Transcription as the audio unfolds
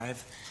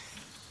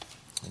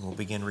5. And we'll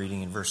begin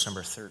reading in verse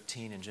number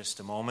 13 in just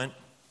a moment.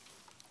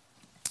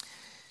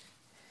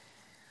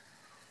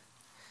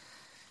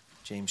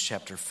 James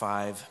chapter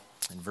 5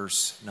 and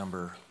verse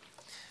number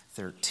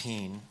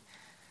 13.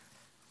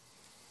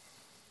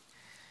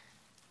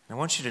 I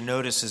want you to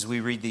notice as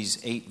we read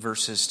these 8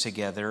 verses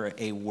together,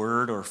 a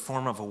word or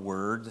form of a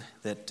word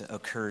that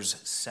occurs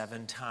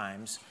 7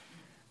 times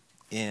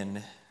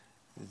in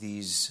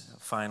these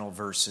final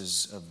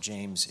verses of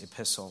James'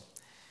 epistle.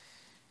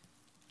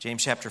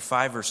 James chapter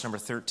 5, verse number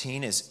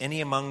 13, is any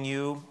among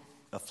you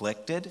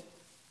afflicted?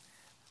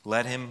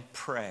 Let him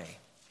pray.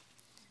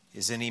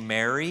 Is any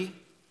merry?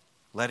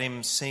 Let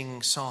him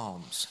sing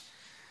psalms.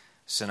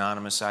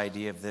 Synonymous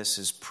idea of this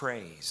is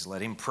praise.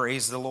 Let him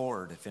praise the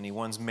Lord. If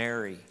anyone's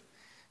merry,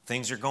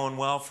 things are going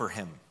well for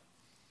him,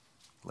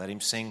 let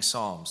him sing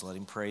psalms. Let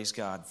him praise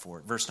God for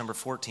it. Verse number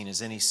 14,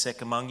 is any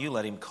sick among you?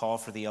 Let him call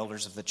for the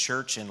elders of the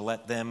church and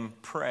let them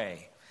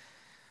pray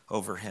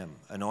over him,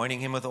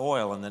 anointing him with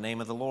oil in the name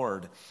of the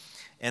Lord.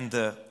 And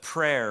the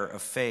prayer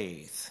of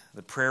faith,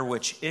 the prayer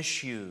which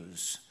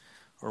issues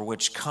or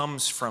which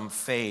comes from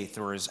faith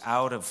or is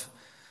out of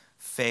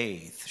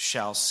faith,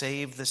 shall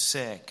save the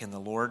sick, and the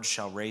Lord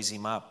shall raise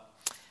him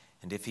up.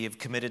 And if he have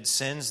committed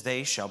sins,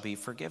 they shall be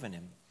forgiven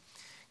him.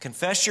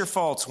 Confess your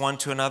faults one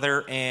to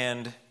another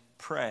and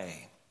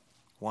pray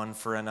one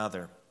for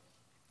another,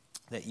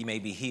 that ye may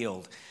be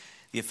healed.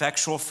 The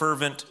effectual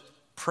fervent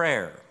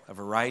prayer of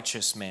a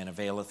righteous man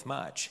availeth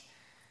much.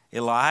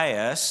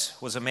 Elias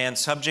was a man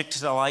subject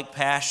to the like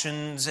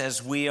passions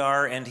as we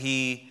are, and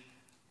he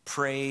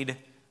prayed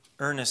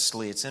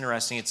earnestly. It's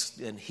interesting, it's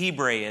in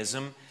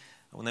Hebraism.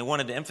 When they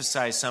wanted to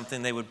emphasize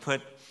something, they would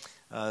put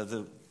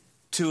the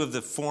two of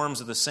the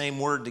forms of the same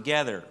word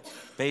together.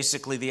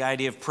 Basically, the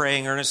idea of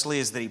praying earnestly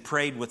is that he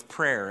prayed with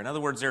prayer. In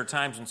other words, there are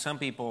times when some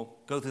people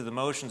go through the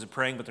motions of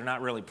praying, but they're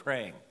not really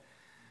praying.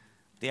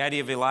 The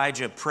idea of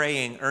Elijah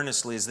praying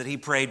earnestly is that he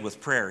prayed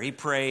with prayer. He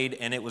prayed,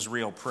 and it was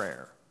real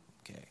prayer.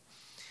 Okay.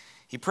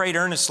 He prayed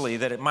earnestly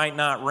that it might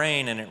not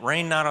rain, and it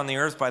rained not on the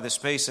earth by the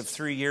space of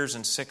 3 years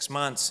and 6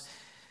 months.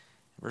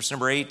 Verse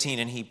number 18,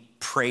 and he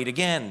prayed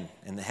again,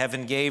 and the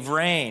heaven gave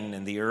rain,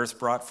 and the earth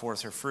brought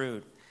forth her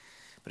fruit.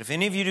 But if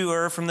any of you do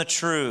err from the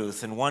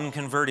truth, and one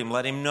convert him,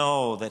 let him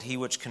know that he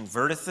which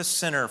converteth the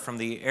sinner from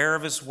the error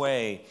of his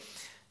way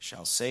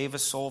shall save a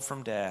soul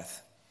from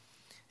death,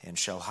 and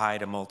shall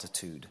hide a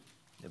multitude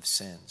of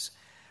sins.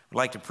 I'd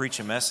like to preach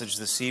a message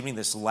this evening,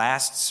 this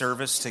last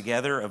service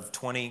together of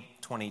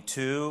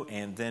 2022,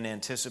 and then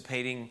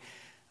anticipating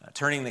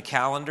turning the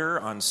calendar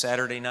on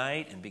Saturday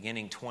night and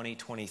beginning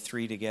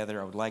 2023 together.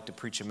 I would like to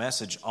preach a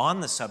message on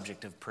the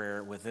subject of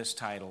prayer with this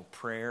title,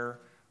 Prayer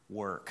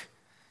Work.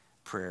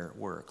 Prayer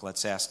work.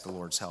 Let's ask the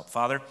Lord's help.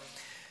 Father,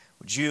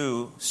 would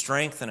you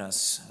strengthen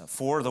us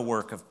for the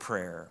work of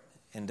prayer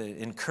and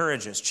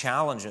encourage us,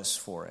 challenge us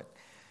for it.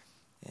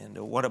 And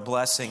what a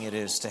blessing it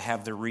is to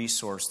have the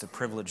resource, the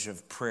privilege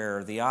of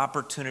prayer, the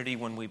opportunity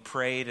when we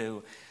pray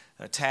to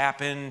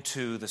tap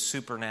into the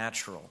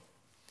supernatural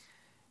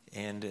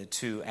and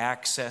to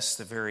access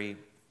the very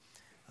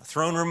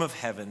throne room of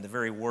heaven, the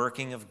very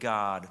working of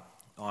God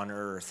on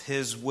earth,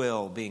 His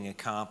will being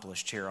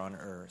accomplished here on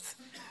earth.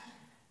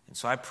 And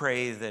so I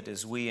pray that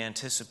as we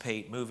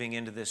anticipate moving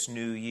into this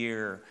new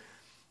year,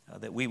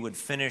 that we would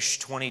finish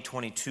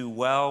 2022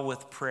 well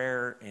with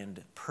prayer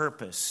and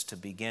purpose to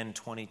begin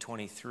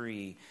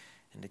 2023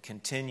 and to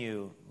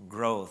continue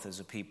growth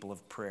as a people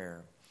of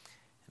prayer.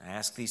 And I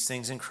ask these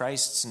things in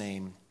Christ's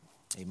name.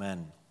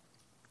 Amen.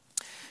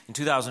 In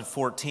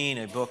 2014,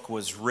 a book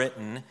was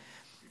written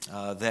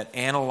that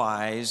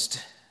analyzed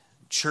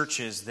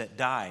churches that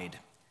died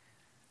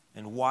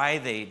and why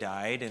they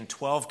died, and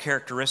 12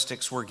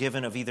 characteristics were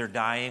given of either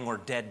dying or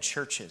dead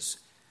churches,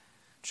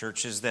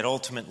 churches that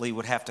ultimately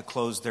would have to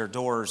close their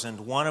doors.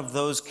 And one of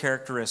those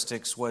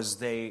characteristics was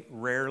they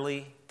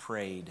rarely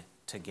prayed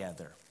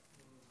together.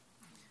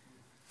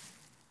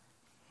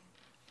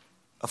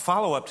 A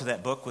follow-up to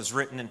that book was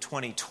written in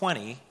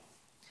 2020,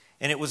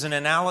 and it was an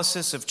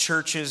analysis of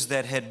churches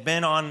that had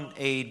been on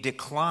a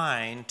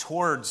decline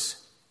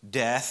towards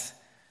death,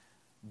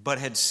 but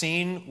had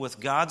seen, with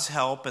God's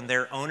help and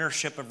their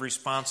ownership of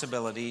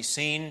responsibility,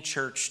 seen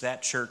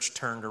that church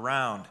turned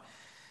around.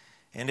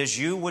 And as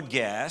you would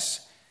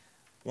guess,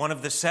 one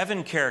of the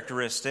 7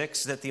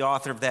 characteristics that the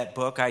author of that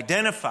book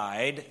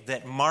identified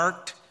that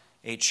marked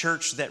a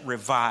church that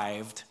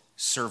revived,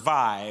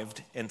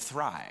 survived, and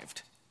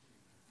thrived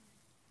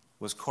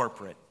was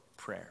corporate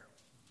prayer.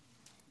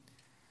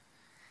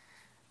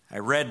 I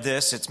read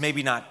this. It's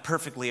maybe not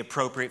perfectly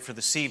appropriate for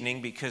this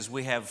evening because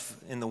we have,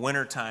 in the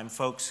wintertime,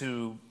 folks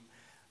who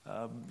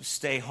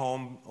stay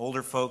home,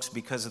 older folks,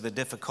 because of the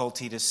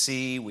difficulty to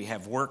see. We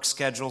have work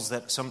schedules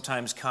that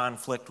sometimes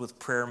conflict with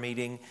prayer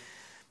meeting.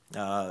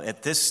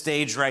 At this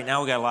stage right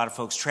now, we got a lot of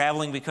folks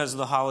traveling because of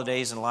the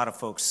holidays and a lot of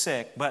folks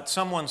sick. But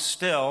someone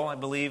still, I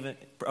believe,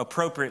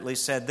 appropriately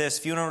said this: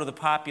 if you don't know the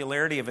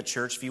popularity of a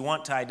church, if you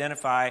want to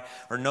identify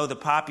or know the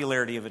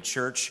popularity of a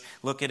church,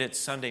 look at its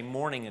Sunday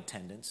morning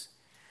attendance.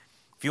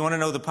 If you want to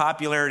know the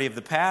popularity of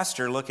the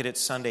pastor, look at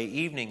its Sunday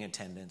evening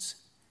attendance.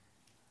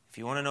 If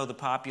you want to know the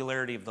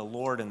popularity of the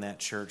Lord in that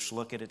church,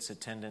 look at its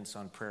attendance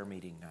on prayer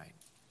meeting night.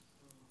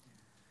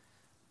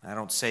 I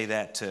don't say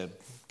that to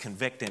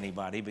convict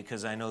anybody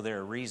because I know there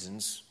are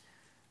reasons.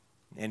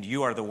 And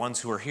you are the ones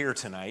who are here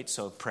tonight,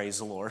 so praise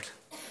the Lord.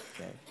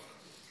 Okay.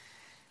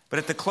 But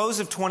at the close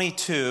of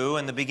 22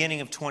 and the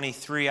beginning of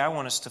 23, I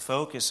want us to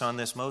focus on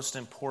this most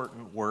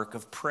important work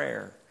of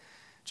prayer.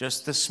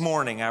 Just this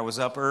morning, I was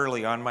up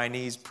early on my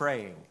knees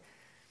praying.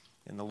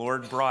 And the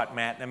Lord brought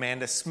Matt and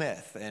Amanda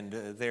Smith and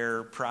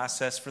their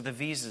process for the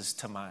visas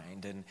to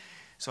mind. And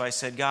so I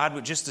said, God,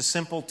 with just a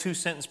simple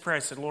 2-sentence prayer, I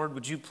said, Lord,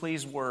 would you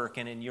please work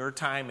and in your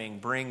timing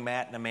bring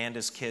Matt and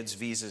Amanda's kids'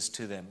 visas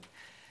to them?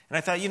 And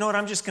I thought, you know what,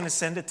 I'm just going to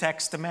send a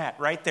text to Matt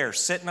right there,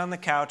 sitting on the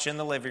couch in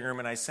the living room.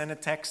 And I sent a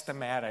text to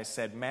Matt. I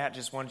said, Matt,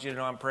 just wanted you to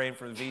know I'm praying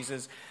for the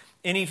visas.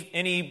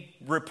 Any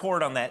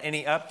report on that,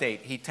 any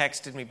update? He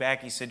texted me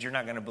back. He said, you're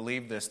not going to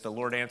believe this. The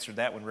Lord answered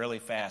that one really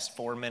fast.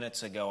 4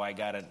 minutes ago, I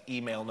got an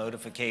email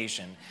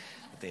notification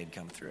that they had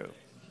come through.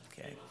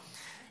 Okay.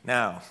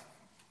 Now,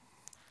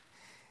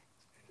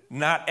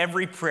 not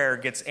every prayer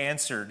gets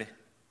answered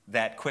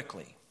that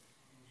quickly,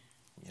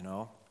 you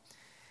know.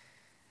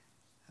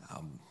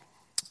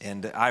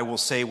 And I will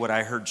say what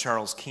I heard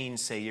Charles Keene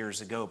say years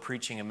ago,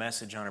 preaching a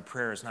message on a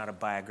prayer is not a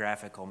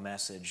biographical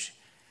message.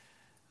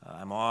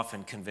 I'm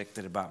often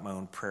convicted about my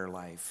own prayer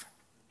life.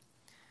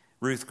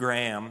 Ruth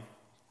Graham,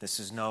 this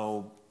is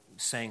no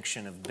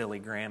sanction of Billy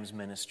Graham's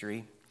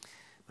ministry,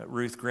 but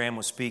Ruth Graham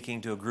was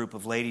speaking to a group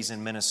of ladies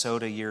in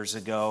Minnesota years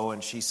ago,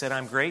 and she said,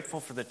 I'm grateful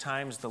for the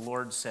times the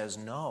Lord says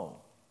no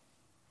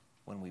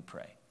when we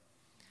pray.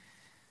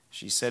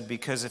 She said,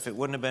 because if it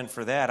wouldn't have been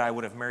for that, I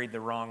would have married the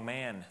wrong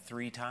man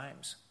 3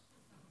 times.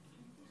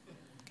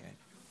 Okay.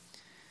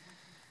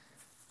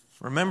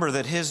 Remember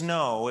that his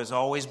no is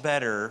always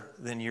better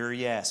than your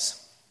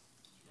yes.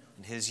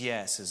 And his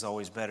yes is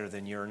always better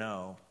than your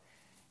no.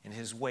 And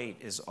his wait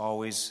is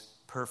always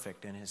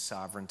perfect in his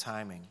sovereign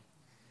timing.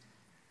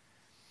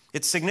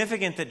 It's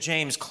significant that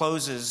James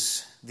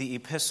closes the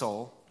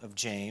epistle of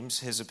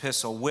James, his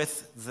epistle,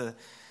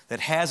 that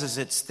has as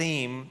its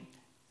theme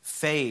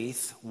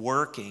faith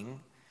working.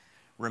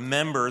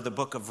 Remember, the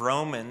book of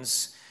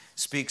Romans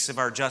speaks of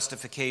our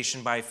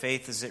justification by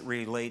faith as it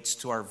relates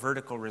to our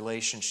vertical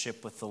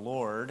relationship with the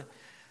Lord.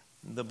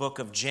 The book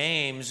of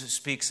James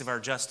speaks of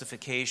our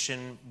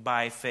justification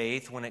by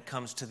faith when it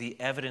comes to the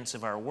evidence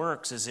of our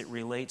works as it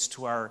relates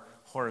to our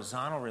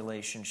horizontal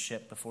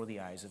relationship before the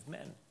eyes of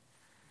men.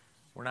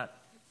 We're not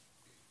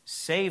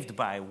saved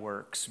by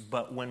works,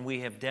 but when we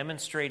have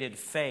demonstrated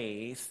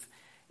faith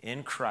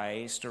in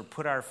Christ or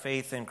put our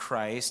faith in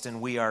Christ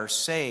and we are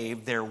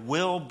saved, there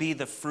will be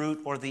the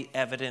fruit or the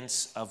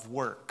evidence of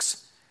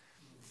works.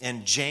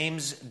 And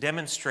James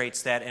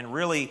demonstrates that and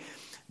really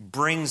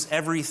brings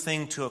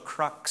everything to a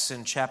crux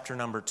in chapter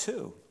number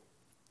 2.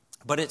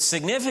 But it's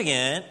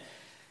significant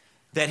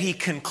that he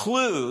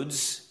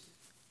concludes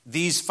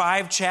these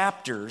 5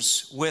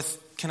 chapters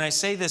with, can I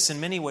say this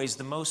in many ways,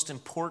 the most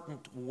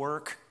important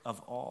work of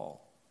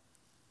all.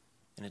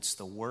 And it's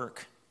the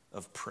work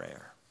of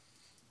prayer.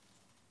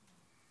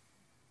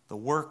 The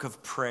work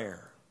of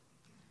prayer.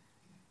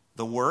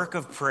 The work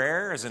of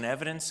prayer is an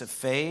evidence of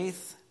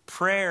faith.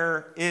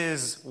 Prayer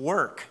is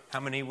work. How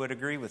many would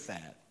agree with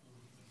that?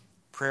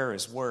 Prayer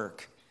is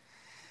work.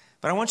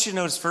 But I want you to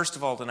notice, first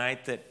of all,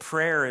 tonight, that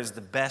prayer is the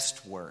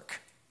best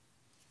work.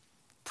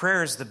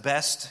 Prayer is the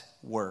best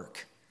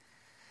work.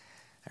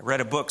 I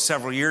read a book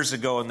several years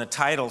ago, and the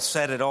title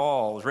said it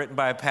all. It was written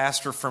by a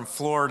pastor from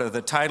Florida.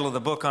 The title of the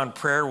book on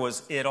prayer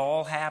was, It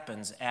All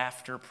Happens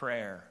After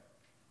Prayer.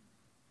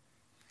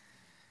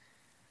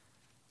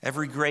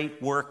 Every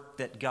great work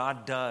that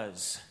God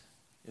does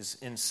is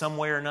in some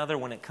way or another,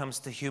 when it comes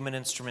to human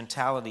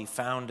instrumentality,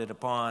 founded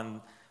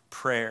upon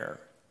prayer.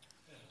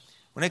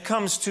 When it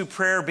comes to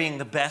prayer being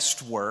the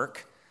best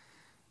work,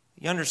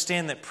 you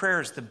understand that prayer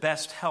is the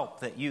best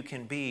help that you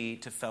can be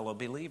to fellow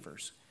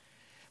believers.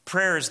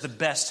 Prayer is the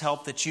best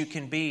help that you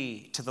can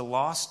be to the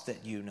lost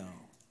that you know,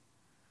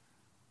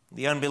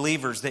 the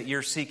unbelievers that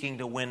you're seeking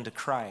to win to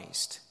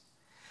Christ.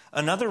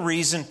 Another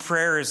reason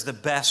prayer is the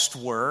best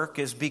work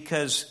is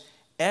because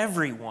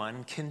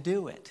everyone can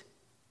do it.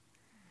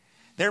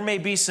 There may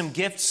be some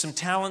gifts, some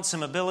talents,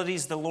 some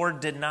abilities the Lord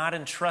did not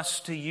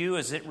entrust to you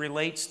as it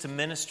relates to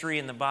ministry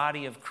in the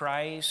body of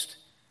Christ,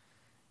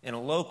 in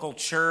a local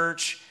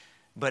church,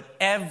 but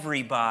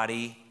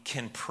everybody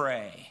can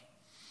pray.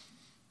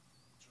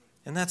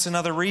 And that's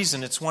another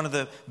reason it's one of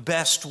the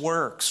best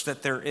works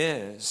that there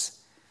is.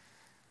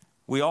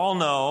 We all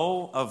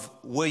know of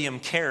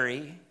William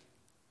Carey,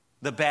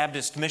 the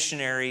Baptist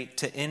missionary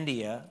to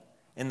India,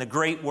 and the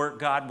great work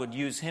God would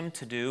use him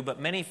to do, but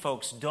many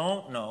folks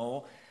don't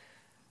know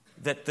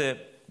that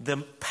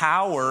the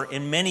power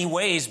in many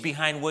ways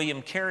behind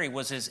William Carey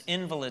was his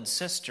invalid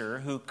sister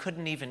who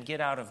couldn't even get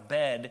out of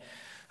bed,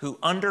 who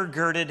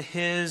undergirded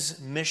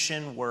his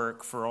mission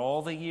work for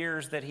all the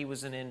years that he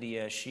was in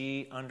India.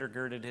 She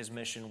undergirded his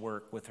mission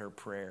work with her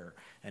prayer,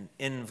 an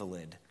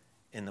invalid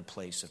in the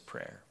place of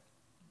prayer.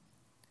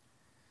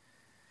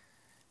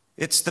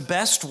 It's the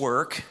best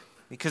work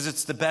because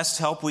it's the best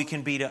help we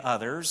can be to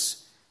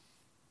others.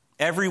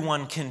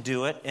 Everyone can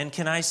do it. And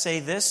can I say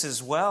this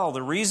as well?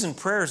 The reason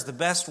prayer is the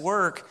best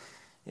work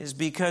is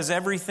because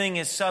everything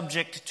is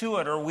subject to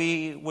it, or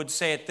we would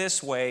say it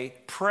this way: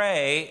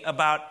 pray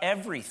about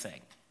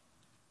everything.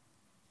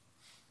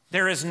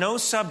 There is no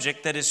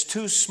subject that is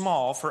too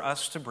small for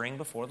us to bring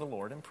before the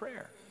Lord in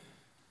prayer.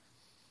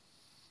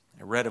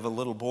 I read of a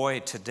little boy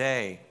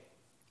today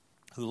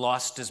who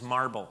lost his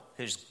marble,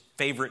 his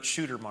favorite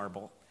shooter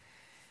marble.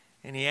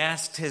 And he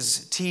asked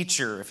his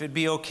teacher if it'd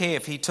be okay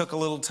if he took a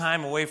little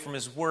time away from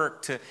his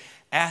work to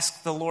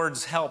ask the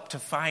Lord's help to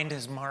find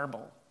his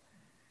marble.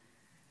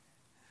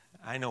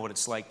 I know what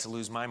it's like to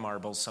lose my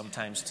marbles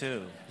sometimes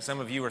too. Some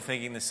of you are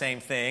thinking the same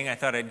thing. I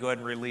thought I'd go ahead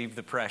and relieve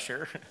the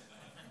pressure.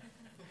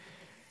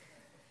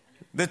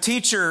 The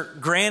teacher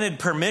granted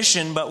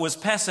permission but was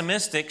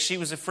pessimistic. She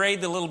was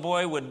afraid the little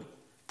boy would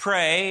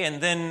pray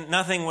and then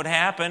nothing would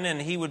happen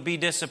and he would be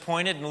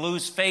disappointed and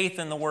lose faith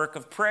in the work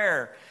of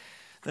prayer.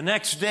 The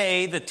next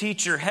day, the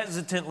teacher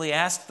hesitantly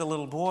asked the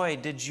little boy,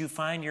 "Did you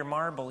find your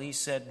marble?" He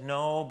said,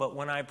 "No, but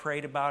when I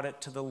prayed about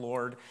it to the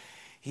Lord,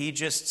 He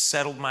just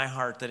settled my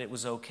heart that it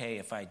was okay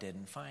if I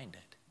didn't find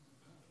it."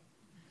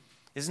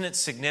 Isn't it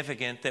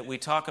significant that we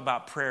talk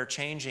about prayer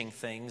changing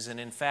things,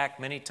 and in fact,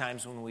 many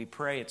times when we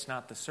pray, it's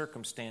not the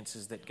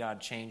circumstances that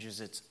God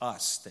changes, it's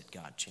us that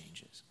God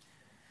changes.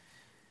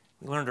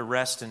 We learn to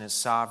rest in His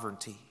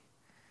sovereignty.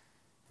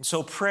 And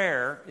so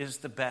prayer is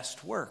the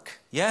best work.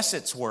 Yes,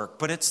 it's work,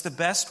 but it's the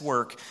best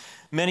work.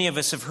 Many of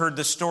us have heard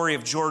the story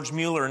of George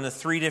Mueller and the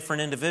three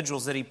different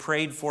individuals that he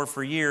prayed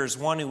for years.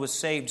 One who was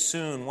saved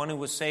soon, one who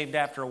was saved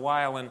after a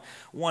while, and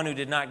one who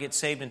did not get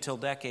saved until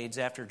decades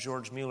after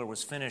George Mueller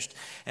was finished.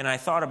 And I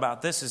thought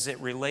about this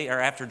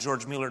after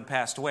George Mueller had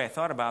passed away. I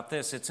thought about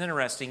this. It's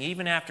interesting.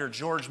 Even after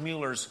George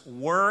Mueller's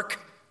work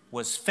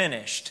was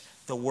finished,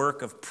 the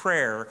work of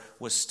prayer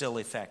was still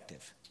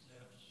effective.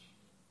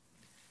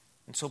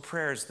 And so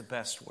prayer is the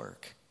best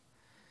work.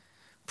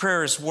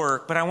 Prayer is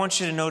work, but I want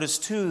you to notice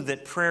too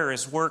that prayer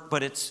is work,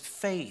 but it's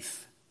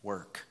faith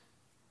work.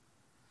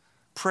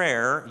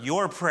 Prayer,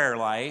 your prayer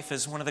life,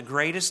 is one of the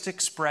greatest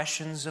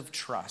expressions of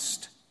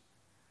trust.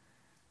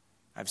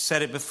 I've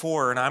said it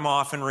before, and I'm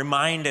often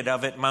reminded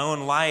of it in my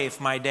own life,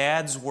 my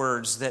dad's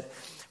words, that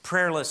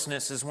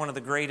prayerlessness is one of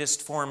the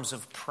greatest forms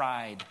of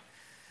pride.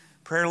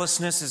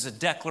 Prayerlessness is a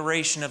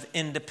declaration of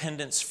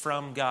independence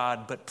from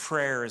God, but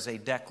prayer is a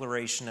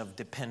declaration of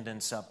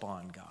dependence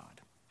upon God.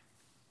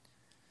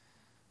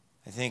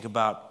 I think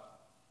about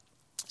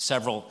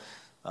several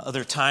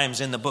other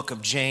times in the book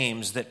of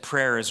James that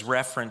prayer is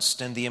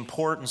referenced and the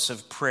importance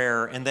of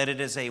prayer and that it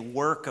is a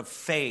work of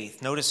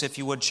faith. Notice, if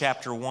you would,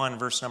 chapter 1,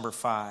 verse number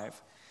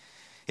 5.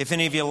 If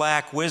any of you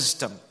lack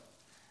wisdom,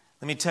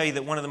 let me tell you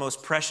that one of the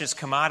most precious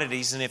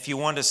commodities, and if you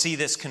want to see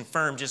this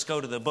confirmed, just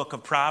go to the book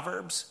of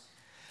Proverbs.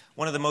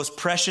 One of the most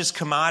precious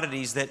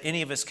commodities that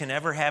any of us can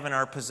ever have in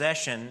our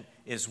possession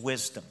is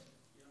wisdom.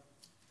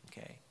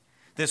 Okay.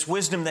 This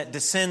wisdom that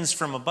descends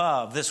from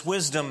above, this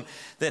wisdom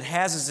that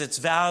has as its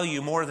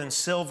value more than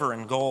silver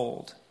and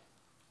gold.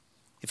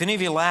 If any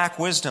of you lack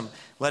wisdom,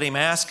 let him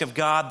ask of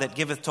God that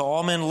giveth to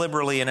all men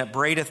liberally and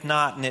upbraideth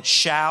not, and it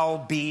shall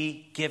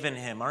be given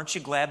him. Aren't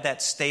you glad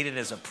that's stated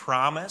as a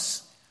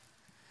promise?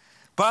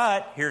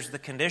 But here's the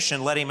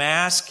condition. Let him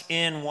ask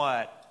in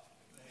what?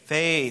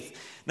 Faith.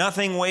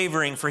 Nothing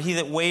wavering, for he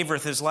that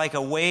wavereth is like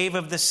a wave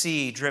of the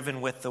sea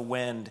driven with the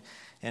wind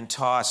and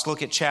tossed.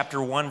 Look at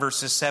chapter 1,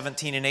 verses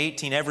 17 and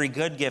 18. Every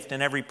good gift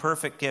and every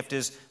perfect gift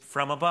is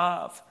from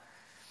above,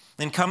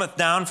 and cometh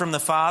down from the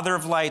Father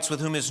of lights, with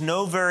whom is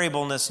no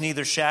variableness,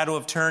 neither shadow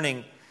of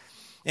turning.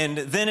 And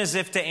then, as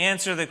if to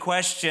answer the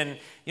question,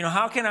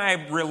 how can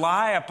I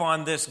rely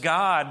upon this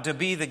God to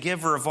be the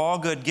giver of all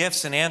good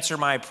gifts and answer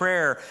my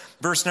prayer?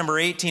 Verse number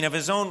 18, of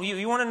his own,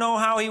 you want to know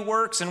how he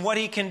works and what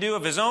he can do?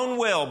 Of his own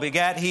will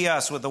begat he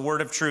us with the word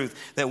of truth,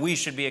 that we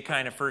should be a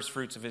kind of first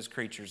fruits of his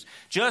creatures.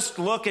 Just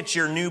look at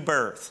your new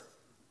birth.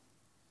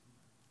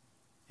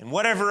 And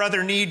whatever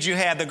other needs you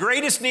had, the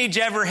greatest need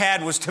you ever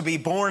had was to be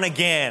born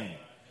again.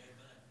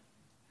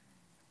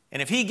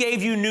 And if he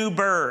gave you new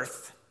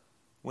birth,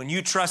 when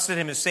you trusted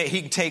him and say he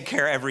can take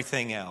care of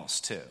everything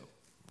else too.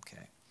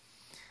 Okay.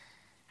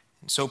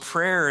 And so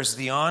prayer is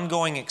the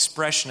ongoing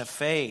expression of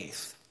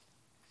faith.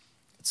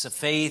 It's a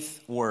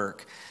faith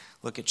work.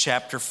 Look at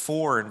chapter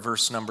 4 and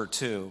verse number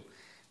 2.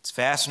 It's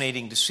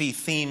fascinating to see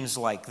themes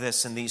like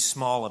this in these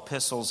small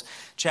epistles.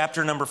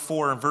 Chapter number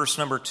 4 and verse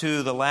number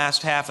 2, the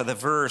last half of the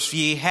verse.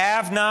 Ye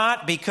have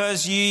not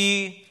because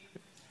ye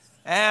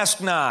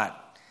ask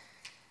not.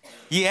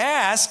 Ye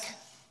ask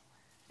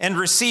and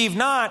receive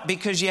not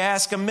because ye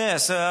ask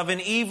amiss, of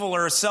an evil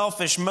or a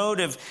selfish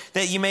motive,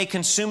 that ye may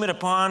consume it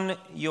upon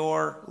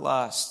your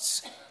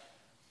lusts.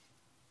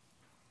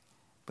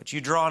 But you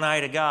draw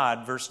nigh to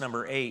God, verse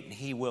number 8, and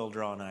he will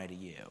draw nigh to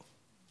you.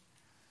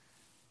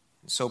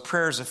 So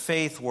prayer is a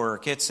faith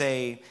work. It's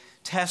a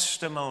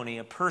testimony,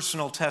 a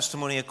personal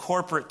testimony, a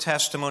corporate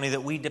testimony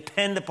that we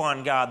depend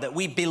upon God, that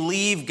we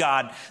believe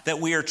God, that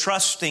we are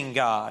trusting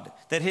God,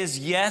 that His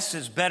yes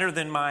is better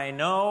than my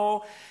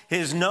no,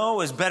 His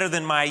no is better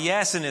than my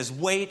yes, and His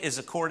wait is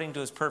according to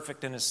His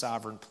perfect and His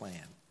sovereign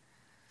plan.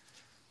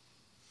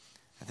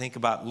 I think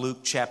about Luke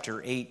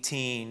chapter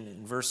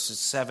 18, verses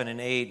 7 and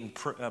 8,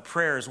 and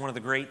prayer is one of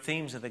the great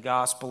themes of the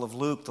Gospel of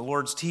Luke. The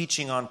Lord's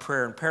teaching on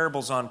prayer and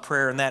parables on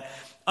prayer, and that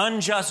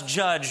unjust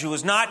judge who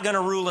was not going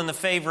to rule in the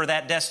favor of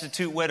that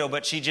destitute widow,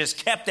 but she just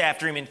kept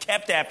after him and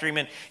kept after him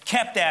and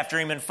kept after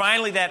him. And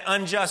finally that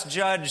unjust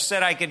judge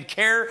said, I could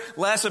care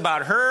less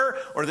about her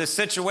or this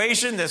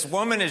situation. This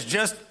woman is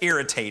just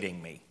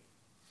irritating me.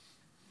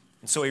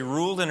 And so he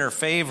ruled in her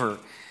favor.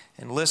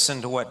 And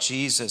listen to what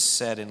Jesus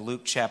said in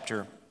Luke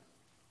chapter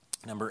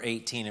number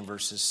 18 and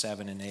verses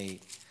 7 and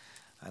 8.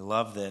 I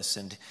love this.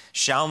 And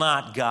shall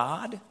not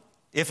God,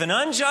 if an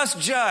unjust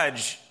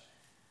judge,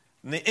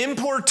 the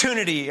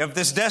importunity of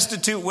this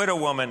destitute widow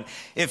woman,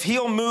 if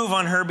He'll move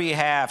on her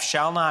behalf,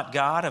 shall not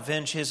God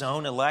avenge His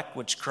own elect,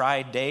 which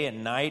cry day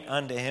and night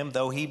unto Him,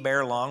 though He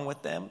bear long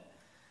with them?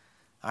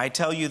 I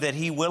tell you that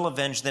He will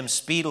avenge them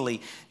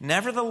speedily.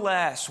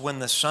 Nevertheless, when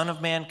the Son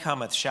of Man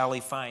cometh, shall He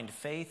find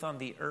faith on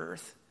the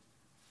earth?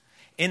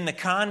 In the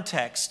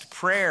context,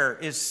 prayer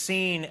is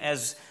seen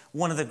as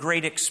one of the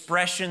great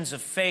expressions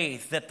of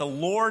faith that the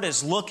Lord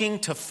is looking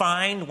to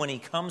find when He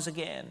comes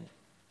again.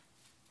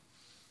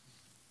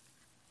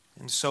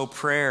 And so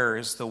prayer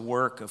is the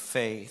work of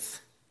faith.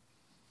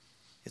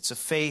 It's a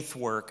faith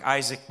work.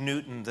 Isaac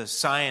Newton, the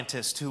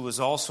scientist who was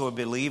also a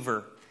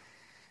believer,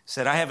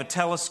 said, I have a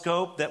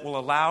telescope that will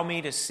allow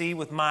me to see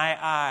with my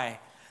eye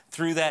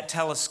through that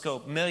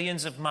telescope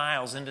millions of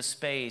miles into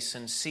space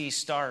and see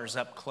stars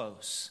up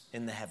close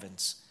in the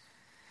heavens.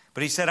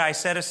 But he said, I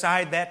set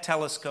aside that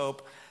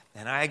telescope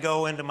and I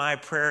go into my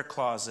prayer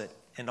closet,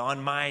 and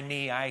on my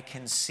knee I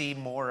can see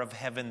more of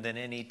heaven than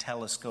any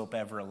telescope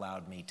ever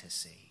allowed me to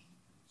see.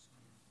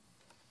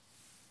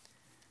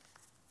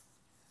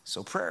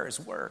 So prayer is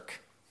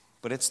work,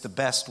 but it's the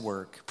best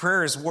work.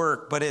 Prayer is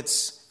work, but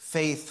it's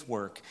faith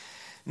work.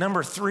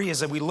 Number 3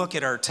 is that we look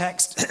at our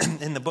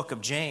text in the book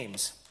of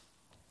James.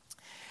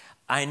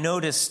 I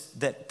noticed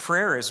that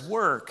prayer is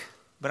work,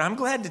 but I'm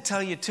glad to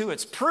tell you too,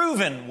 it's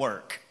proven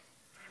work.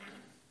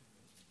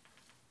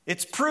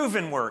 It's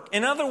proven work.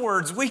 In other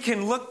words, we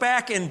can look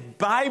back in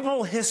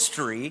Bible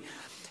history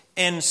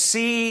and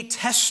see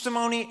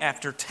testimony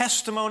after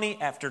testimony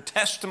after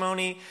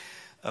testimony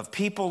of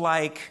people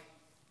like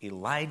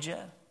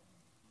Elijah.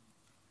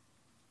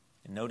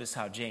 And notice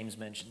how James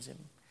mentions him.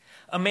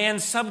 A man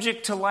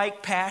subject to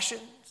like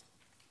passions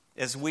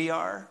as we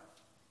are.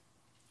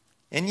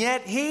 And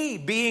yet he,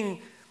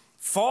 being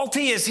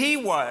faulty as he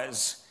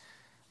was,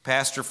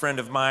 pastor friend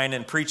of mine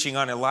and preaching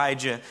on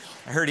Elijah,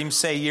 I heard him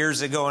say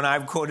years ago, and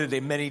I've quoted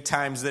it many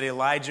times, that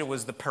Elijah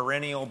was the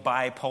perennial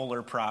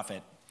bipolar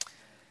prophet.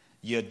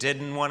 You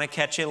didn't want to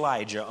catch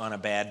Elijah on a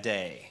bad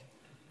day.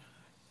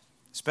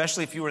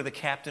 Especially if you were the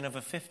captain of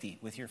a 50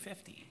 with your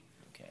 50.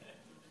 Okay.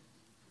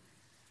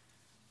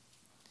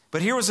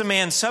 But here was a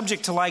man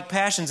subject to like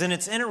passions, and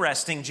it's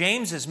interesting.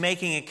 James is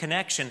making a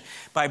connection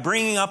by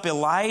bringing up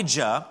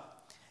Elijah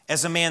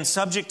as a man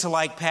subject to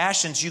like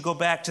passions. You go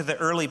back to the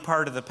early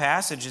part of the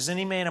passage. Is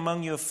any man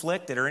among you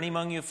afflicted, or any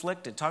among you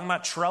afflicted? Talking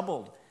about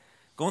troubled,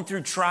 going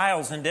through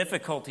trials and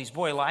difficulties.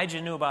 Boy,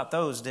 Elijah knew about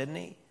those, didn't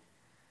he?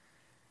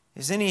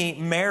 Is any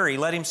merry?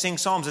 Let him sing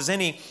psalms. Is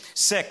any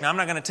sick? Now, I'm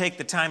not going to take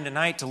the time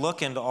tonight to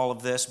look into all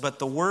of this, but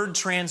the word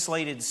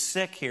translated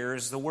sick here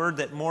is the word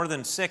that more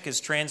than sick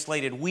is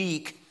translated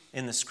weak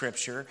in the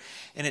Scripture.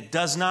 And it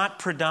does not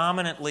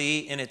predominantly,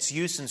 in its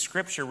use in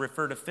Scripture,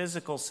 refer to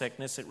physical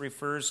sickness. It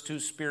refers to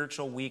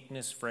spiritual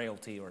weakness,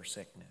 frailty, or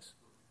sickness.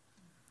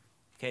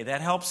 Okay,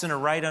 that helps in a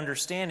right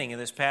understanding of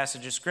this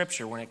passage of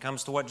Scripture when it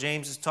comes to what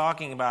James is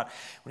talking about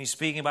when he's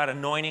speaking about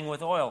anointing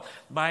with oil.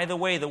 By the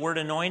way, the word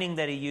anointing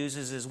that he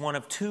uses is one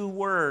of 2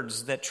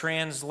 words that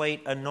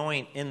translate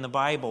anoint in the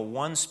Bible.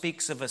 One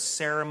speaks of a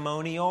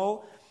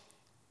ceremonial,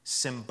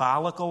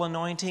 symbolical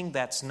anointing.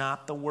 That's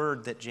not the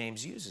word that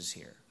James uses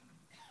here.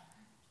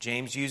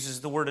 James uses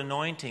the word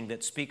anointing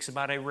that speaks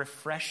about a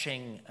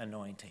refreshing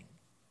anointing.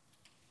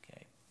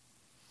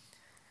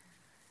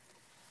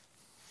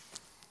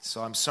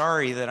 So I'm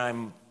sorry that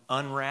I'm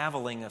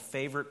unraveling a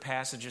favorite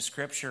passage of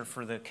Scripture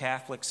for the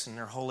Catholics and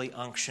their holy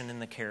unction and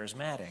the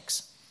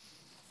charismatics.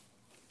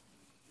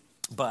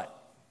 But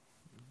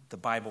the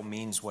Bible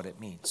means what it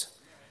means.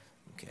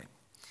 Okay.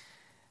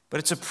 But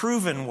it's a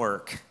proven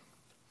work.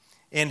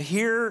 And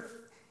here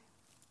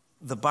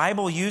the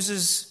Bible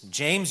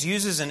James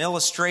uses an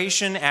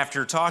illustration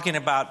after talking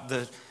about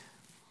the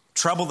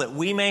trouble that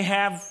we may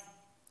have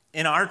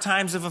in our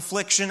times of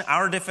affliction,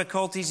 our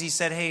difficulties. He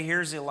said, hey,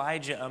 here's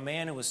Elijah, a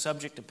man who was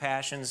subject to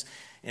passions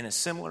in a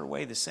similar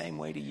way, the same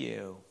way to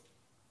you.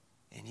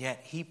 And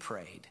yet he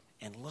prayed,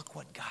 and look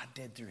what God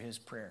did through his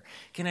prayer.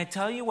 Can I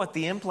tell you what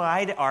the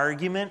implied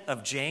argument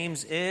of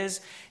James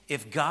is?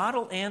 If God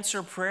will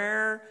answer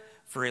prayer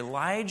for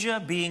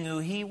Elijah, being who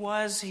he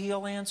was,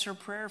 he'll answer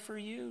prayer for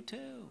you too.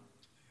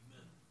 Amen.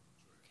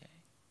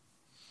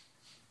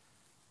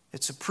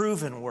 It's a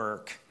proven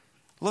work.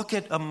 Look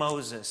at a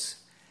Moses.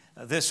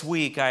 This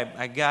week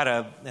I got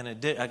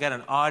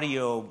an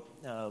audio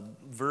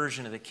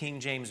version of the King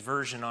James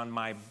Version on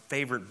my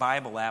favorite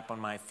Bible app on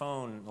my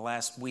phone the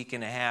last week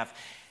and a half.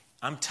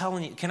 I'm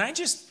telling you, can I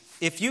just,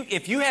 if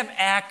you have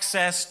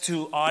access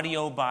to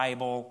audio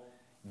Bible,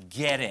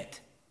 get it.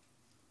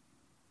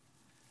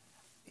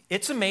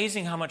 It's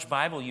amazing how much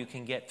Bible you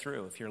can get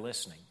through if you're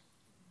listening.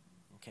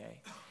 Okay?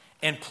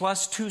 And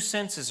plus 2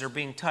 senses are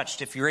being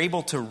touched. If you're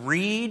able to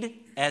read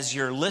as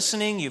you're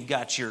listening, you've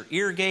got your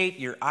ear gate,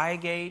 your eye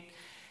gate,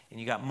 and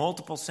you got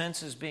multiple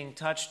senses being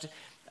touched.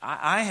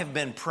 I have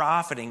been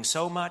profiting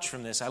so much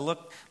from this. I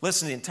listened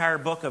to the entire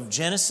book of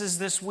Genesis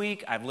this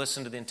week. I've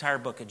listened to the entire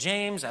book of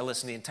James. I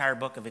listened to the entire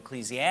book of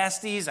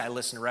Ecclesiastes. I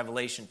listened to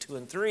Revelation 2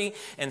 and 3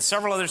 and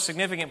several other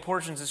significant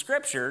portions of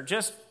Scripture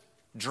just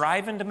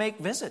driving to make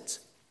visits.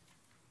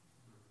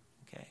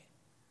 Okay.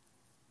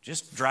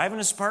 Just driving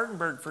to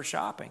Spartanburg for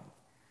shopping.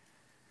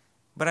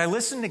 But I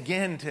listened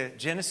again to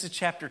Genesis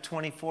chapter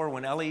 24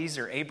 when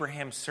Eliezer,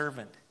 Abraham's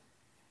servant,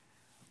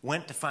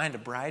 went to find a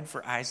bride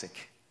for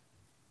Isaac.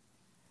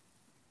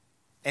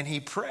 And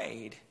he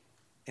prayed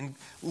and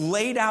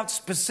laid out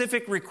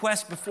specific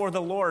requests before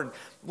the Lord.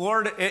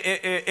 Lord,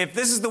 if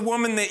this is the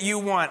woman that you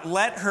want,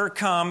 let her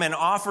come and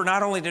offer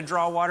not only to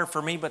draw water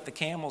for me, but the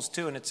camels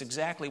too. And it's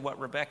exactly what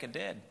Rebekah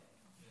did.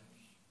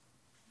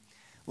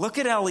 Look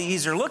at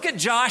Eliezer. Look at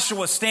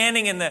Joshua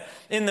standing in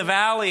the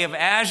valley of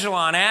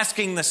Ajalon,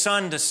 asking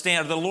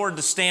the Lord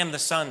to stand the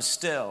sun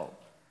still.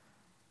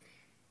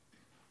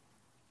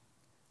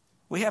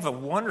 We have a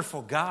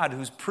wonderful God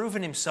who's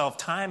proven himself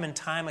time and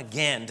time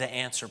again to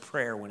answer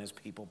prayer when his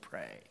people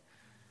pray.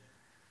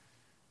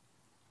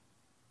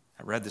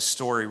 I read the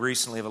story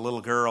recently of a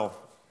little girl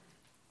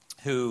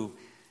a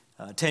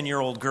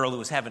 10-year-old girl who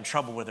was having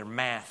trouble with her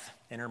math,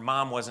 and her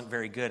mom wasn't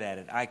very good at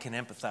it. I can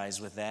empathize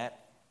with that.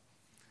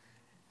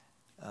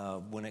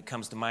 When it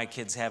comes to my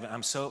kids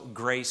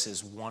Grace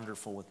is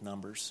wonderful with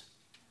numbers.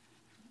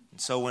 And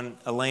so when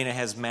Elena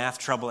has math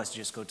trouble, I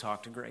just go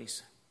talk to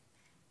Grace.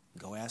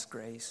 Go ask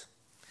Grace.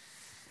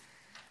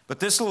 But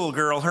this little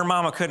girl, her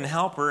mama couldn't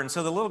help her, and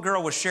so the little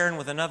girl was sharing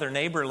with another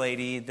neighbor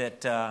lady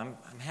that I'm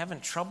having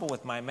trouble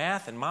with my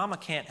math, and mama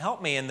can't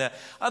help me. And the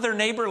other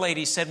neighbor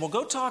lady said, well,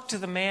 go talk to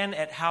the man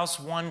at house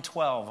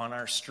 112 on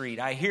our street.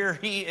 I hear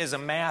he is a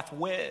math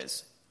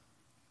whiz.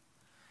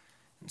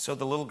 And so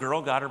the little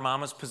girl got her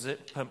mama's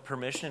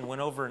permission and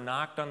went over and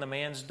knocked on the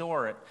man's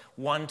door at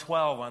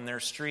 112 on their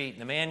street.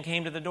 And the man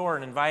came to the door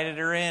and invited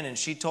her in, and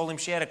she told him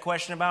she had a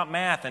question about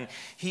math, and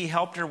he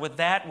helped her with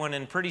that one,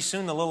 and pretty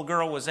soon the little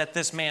girl was at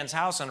this man's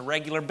house on a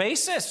regular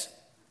basis.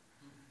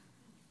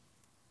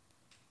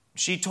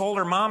 She told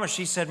her mama,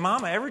 she said,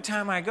 Mama, every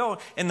time I go,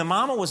 and the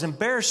mama was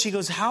embarrassed. She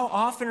goes, how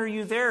often are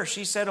you there?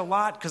 She said, a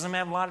lot, because I'm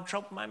having a lot of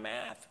trouble with my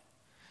math.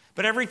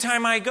 But every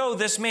time I go,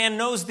 this man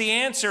knows the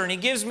answer, and he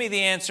gives me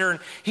the answer, and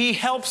he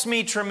helps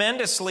me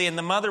tremendously. And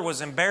the mother was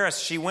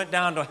embarrassed. She went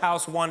down to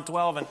house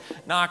 112 and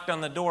knocked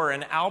on the door,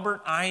 and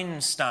Albert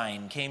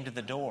Einstein came to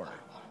the door.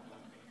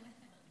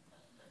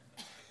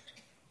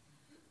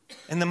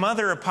 And the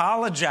mother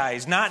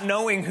apologized, not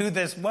knowing who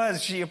this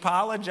was. She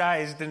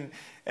apologized, and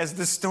as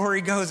the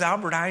story goes,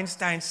 Albert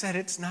Einstein said,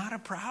 it's not a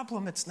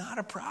problem. It's not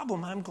a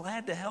problem. I'm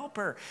glad to help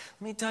her.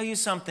 Let me tell you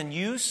something.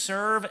 You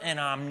serve an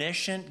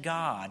omniscient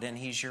God, and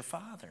he's your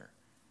Father.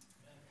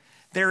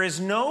 There is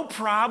no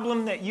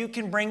problem that you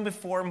can bring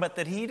before him, but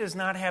that he does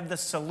not have the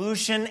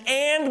solution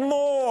and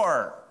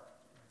more.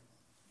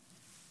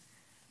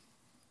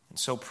 And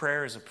so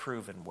prayer is a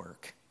proven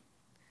work.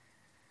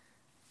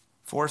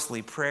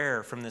 Fourthly,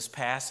 prayer from this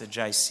passage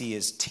I see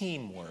as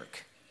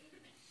teamwork.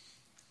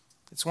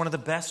 It's one of the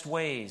best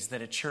ways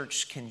that a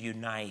church can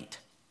unite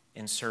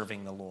in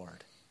serving the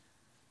Lord.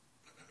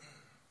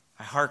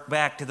 I hark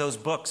back to those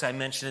books I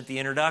mentioned at the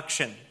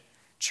introduction.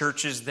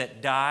 Churches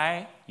that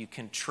die, you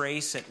can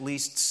trace at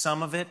least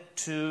some of it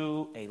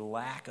to a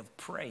lack of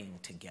praying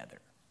together.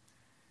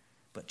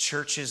 But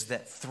churches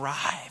that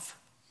thrive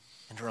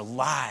and are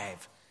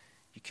alive,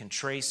 you can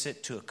trace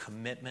it to a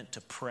commitment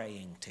to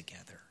praying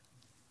together.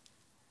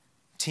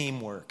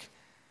 Teamwork.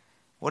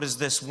 What is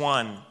this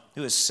one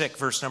who is sick?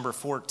 Verse number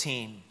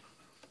 14.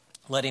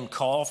 Let him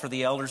call for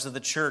the elders of the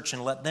church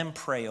and let them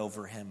pray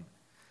over him.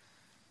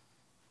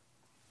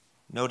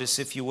 Notice,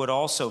 if you would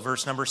also,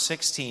 verse number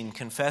 16,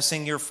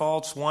 confessing your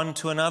faults one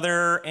to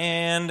another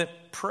and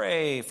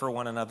pray for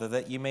one another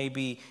that you may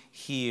be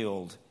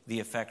healed.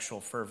 The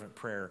effectual fervent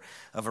prayer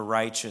of a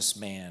righteous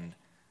man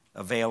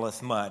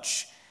availeth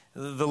much.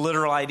 The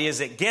literal idea is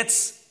it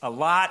gets a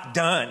lot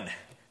done.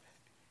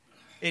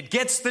 It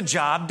gets the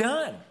job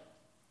done.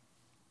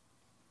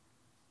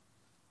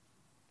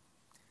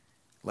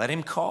 Let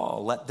him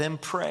call, let them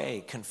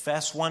pray,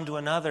 confess one to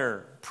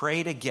another,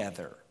 pray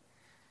together.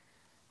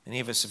 Many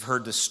of us have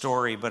heard the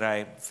story, but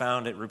I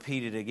found it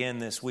repeated again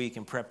this week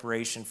in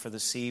preparation for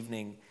this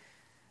evening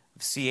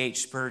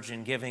C.H.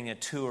 Spurgeon giving a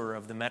tour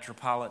of the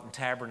Metropolitan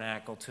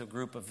Tabernacle to a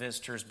group of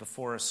visitors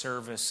before a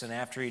service, and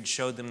after he'd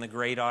showed them the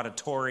great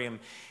auditorium,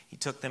 he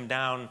took them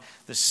down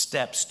the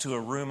steps to a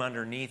room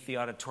underneath the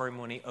auditorium.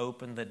 When he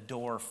opened the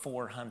door,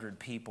 400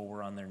 people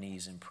were on their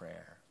knees in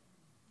prayer.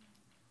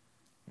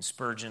 And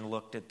Spurgeon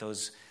looked at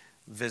those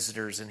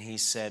visitors and he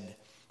said,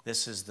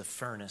 "This is the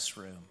furnace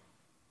room.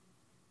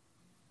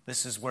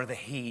 This is where the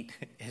heat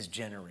is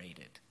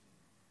generated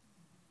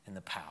and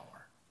the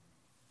power."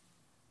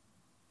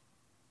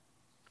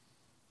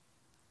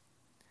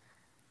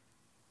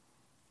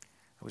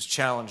 I was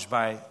challenged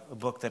by a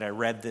book that I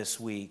read this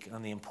week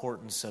on the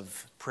importance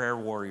of prayer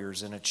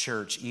warriors in a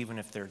church, even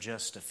if they're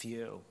just a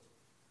few.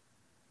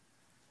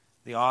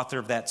 The author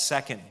of that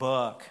second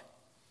book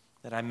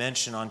that I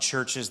mentioned on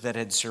churches that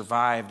had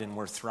survived and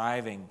were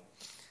thriving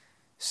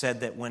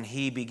said that when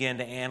he began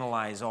to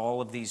analyze all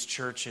of these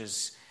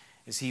churches,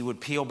 as he would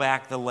peel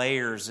back the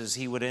layers, as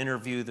he would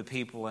interview the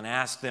people and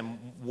ask them,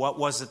 what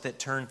was it that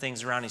turned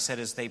things around? He said,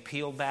 as they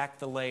peeled back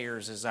the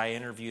layers, as I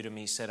interviewed him,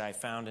 he said, I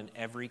found in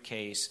every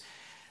case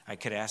I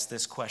could ask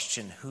this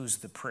question: who's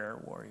the prayer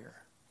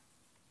warrior?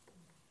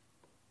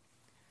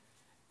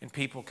 And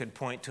people could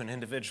point to an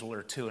individual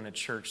or two in a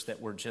church that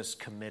were just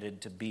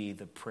committed to be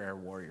the prayer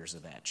warriors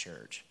of that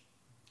church.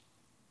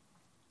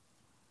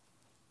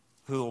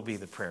 Who will be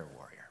the prayer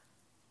warrior?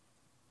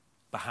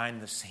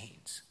 Behind the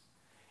scenes,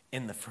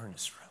 in the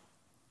furnace room.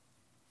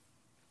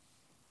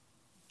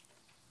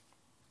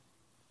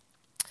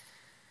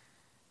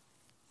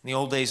 In the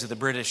old days of the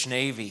British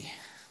Navy,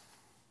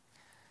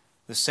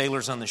 the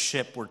sailors on the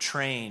ship were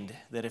trained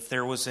that if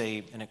there was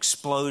an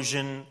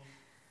explosion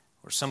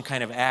or some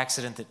kind of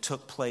accident that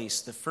took place,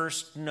 the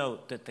first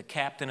note that the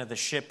captain of the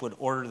ship would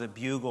order the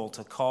bugle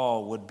to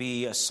call would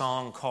be a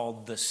song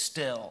called The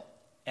Still,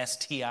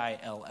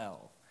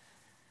 S-T-I-L-L.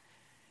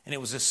 And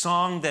it was a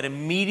song that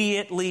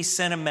immediately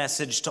sent a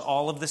message to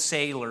all of the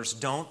sailors: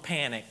 don't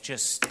panic,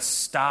 just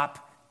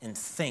stop and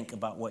think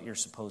about what you're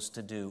supposed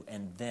to do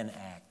and then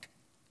act.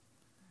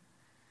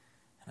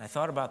 And I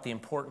thought about the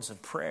importance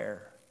of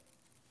prayer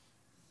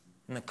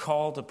and the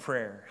call to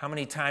prayer. How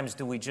many times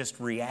do we just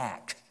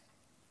react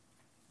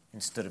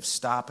instead of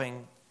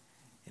stopping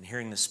and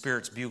hearing the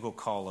Spirit's bugle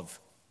call of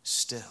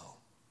still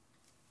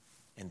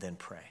and then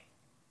pray?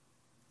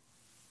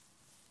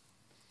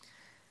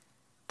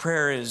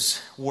 Prayer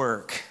is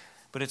work,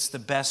 but it's the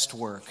best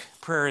work.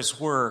 Prayer is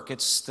work.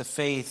 It's the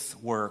faith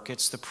work.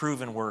 It's the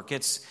proven work.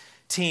 It's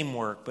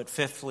teamwork. But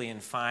fifthly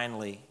and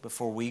finally,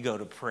 before we go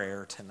to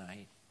prayer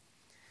tonight,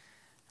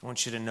 I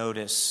want you to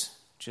notice,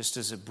 just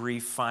as a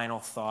brief final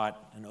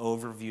thought, an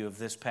overview of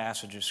this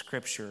passage of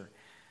Scripture,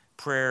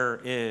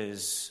 prayer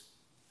is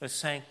a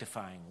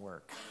sanctifying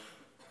work.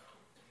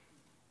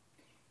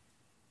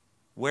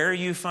 Where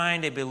you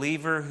find a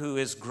believer who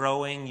is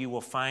growing, you will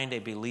find a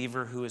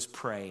believer who is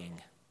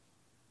praying.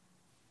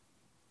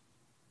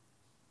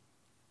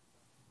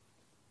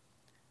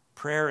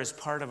 Prayer is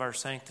part of our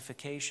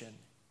sanctification.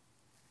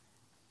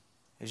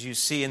 As you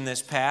see in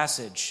this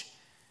passage,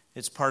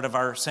 it's part of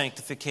our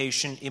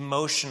sanctification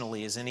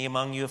emotionally. Is any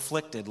among you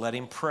afflicted? Let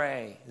him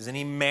pray. Is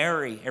any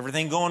merry?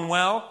 Everything going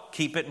well?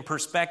 Keep it in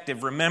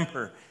perspective.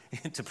 Remember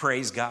to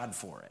praise God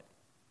for it.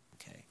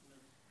 Okay.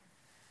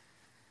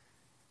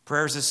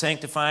 Prayer is a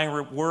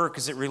sanctifying work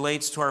as it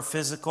relates to our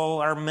physical,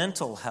 our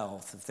mental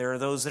health. If there are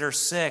those that are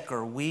sick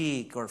or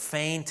weak or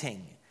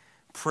fainting,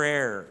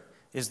 prayer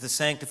is the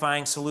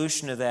sanctifying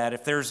solution to that.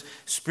 If there's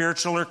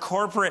spiritual or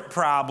corporate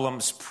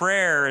problems,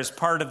 prayer is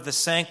part of the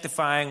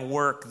sanctifying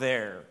work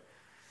there.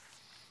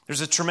 There's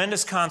a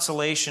tremendous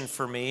consolation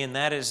for me, and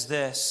that is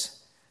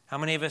this: how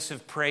many of us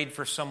have prayed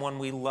for someone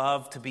we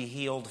love to be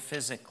healed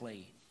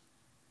physically?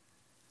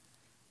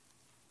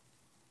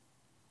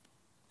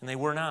 And they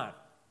were not.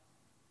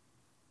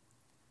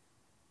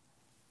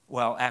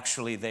 Well,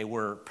 actually, they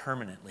were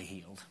permanently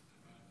healed.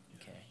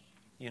 Okay,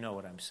 you know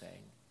what I'm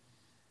saying.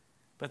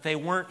 But they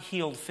weren't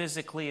healed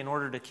physically in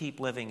order to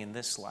keep living in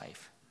this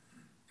life.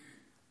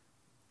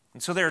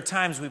 And so there are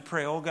times we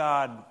pray, oh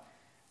God,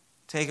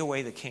 take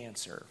away the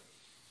cancer.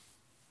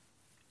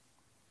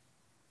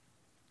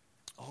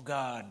 Oh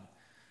God,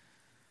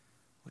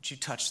 would you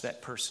touch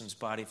that person's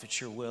body if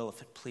it's your will,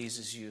 if it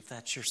pleases you, if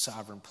that's your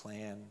sovereign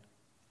plan.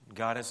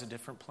 God has a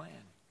different plan.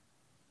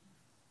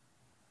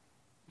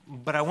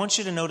 But I want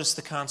you to notice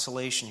the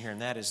consolation here,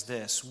 and that is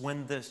this: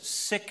 when the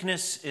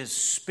sickness is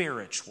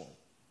spiritual,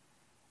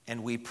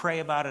 and we pray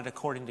about it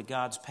according to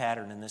God's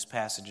pattern in this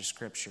passage of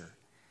Scripture,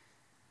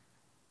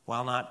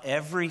 while not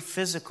every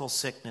physical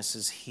sickness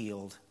is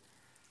healed,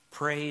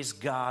 praise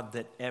God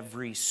that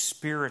every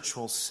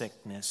spiritual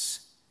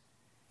sickness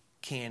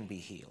can be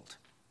healed.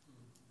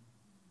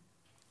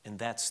 And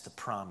that's the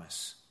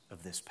promise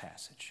of this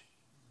passage.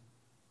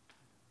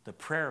 The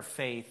prayer of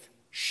faith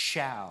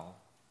shall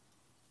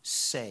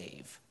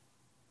save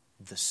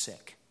the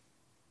sick.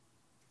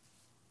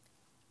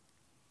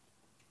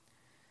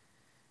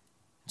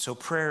 So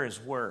prayer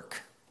is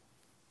work.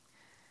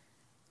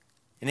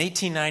 In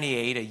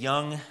 1898, a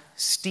young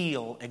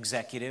steel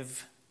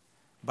executive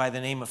by the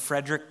name of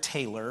Frederick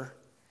Taylor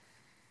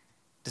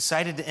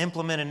decided to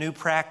implement a new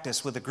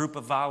practice with a group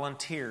of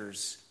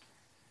volunteers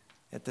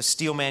at the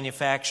steel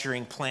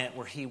manufacturing plant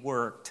where he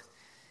worked.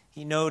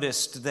 He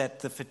noticed that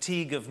the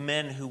fatigue of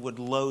men who would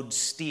load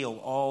steel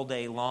all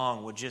day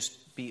long would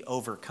just be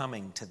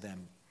overcoming to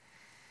them.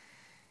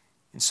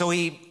 And so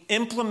he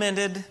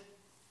implemented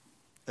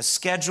a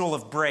schedule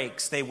of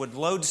breaks. They would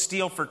load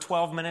steel for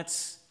 12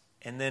 minutes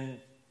and then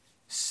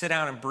sit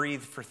down and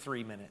breathe for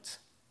 3 minutes.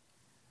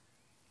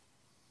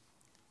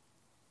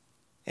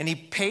 And he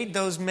paid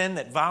those men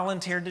that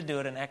volunteered to do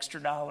it an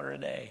extra $1 a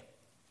day.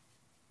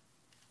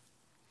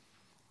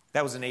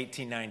 That was in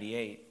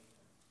 1898.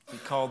 He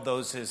called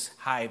those his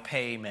high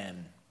pay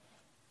men.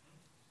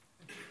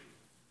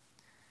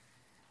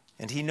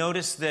 And he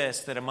noticed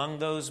this, that among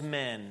those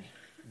men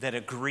that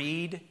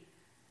agreed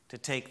to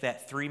take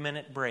that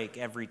 3-minute break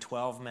every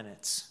 12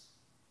 minutes,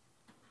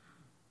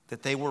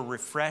 that they were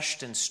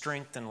refreshed and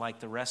strengthened like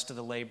the rest of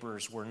the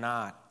laborers were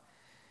not.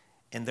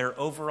 And their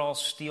overall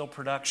steel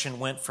production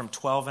went from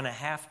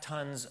 12.5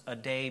 tons a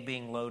day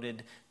being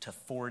loaded to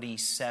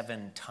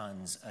 47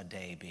 tons a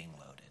day being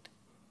loaded.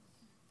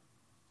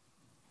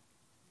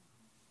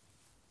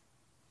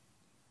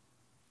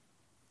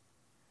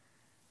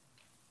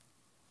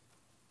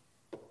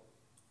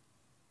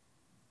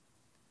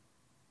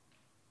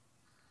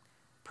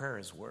 Prayer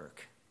is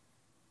work,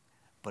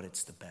 but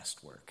it's the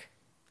best work.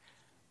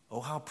 Oh,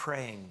 how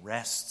praying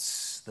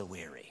rests the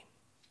weary.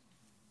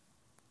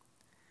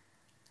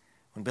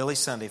 When Billy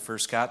Sunday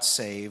first got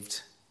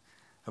saved,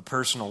 a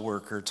personal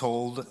worker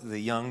told the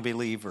young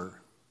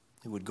believer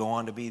who would go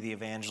on to be the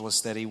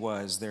evangelist that he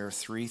was, there are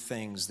 3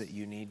 things that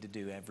you need to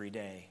do every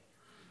day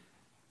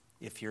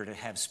if you're to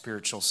have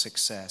spiritual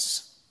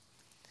success.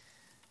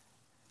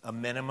 A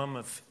minimum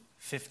of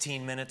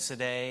 15 minutes a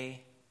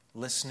day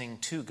listening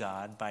to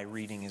God by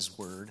reading His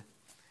Word.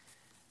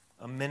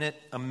 A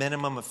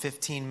minimum of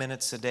 15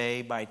 minutes a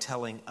day by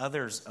telling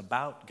others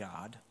about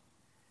God.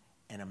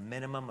 And a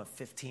minimum of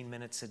 15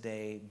 minutes a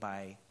day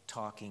by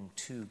talking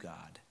to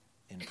God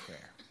in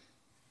prayer.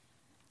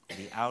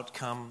 The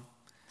outcome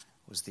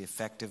was the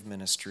effective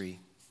ministry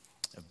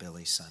of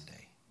Billy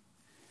Sunday.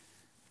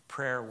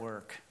 Prayer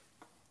work.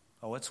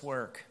 Oh, it's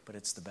work, but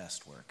it's the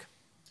best work.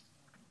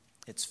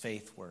 It's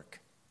faith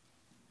work.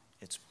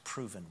 It's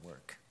proven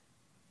work.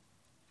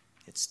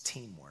 It's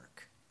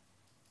teamwork.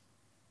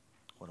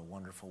 What a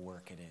wonderful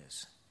work it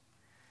is.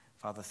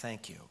 Father,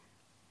 thank you.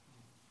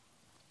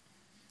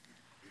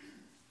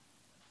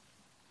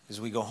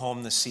 As we go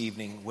home this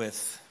evening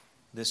with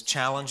this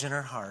challenge in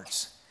our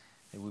hearts,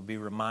 that we be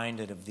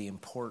reminded of the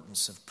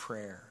importance of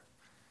prayer,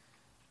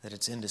 that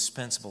it's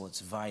indispensable,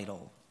 it's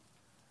vital.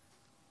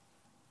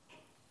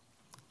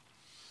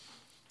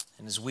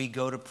 And as we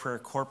go to prayer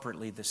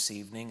corporately this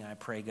evening, I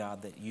pray,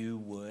 God, that you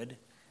would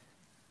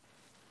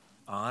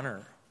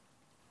honor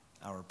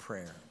our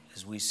prayer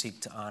as we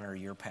seek to honor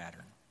your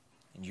pattern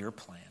and your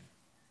plan.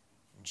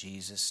 In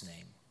Jesus'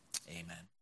 name, amen.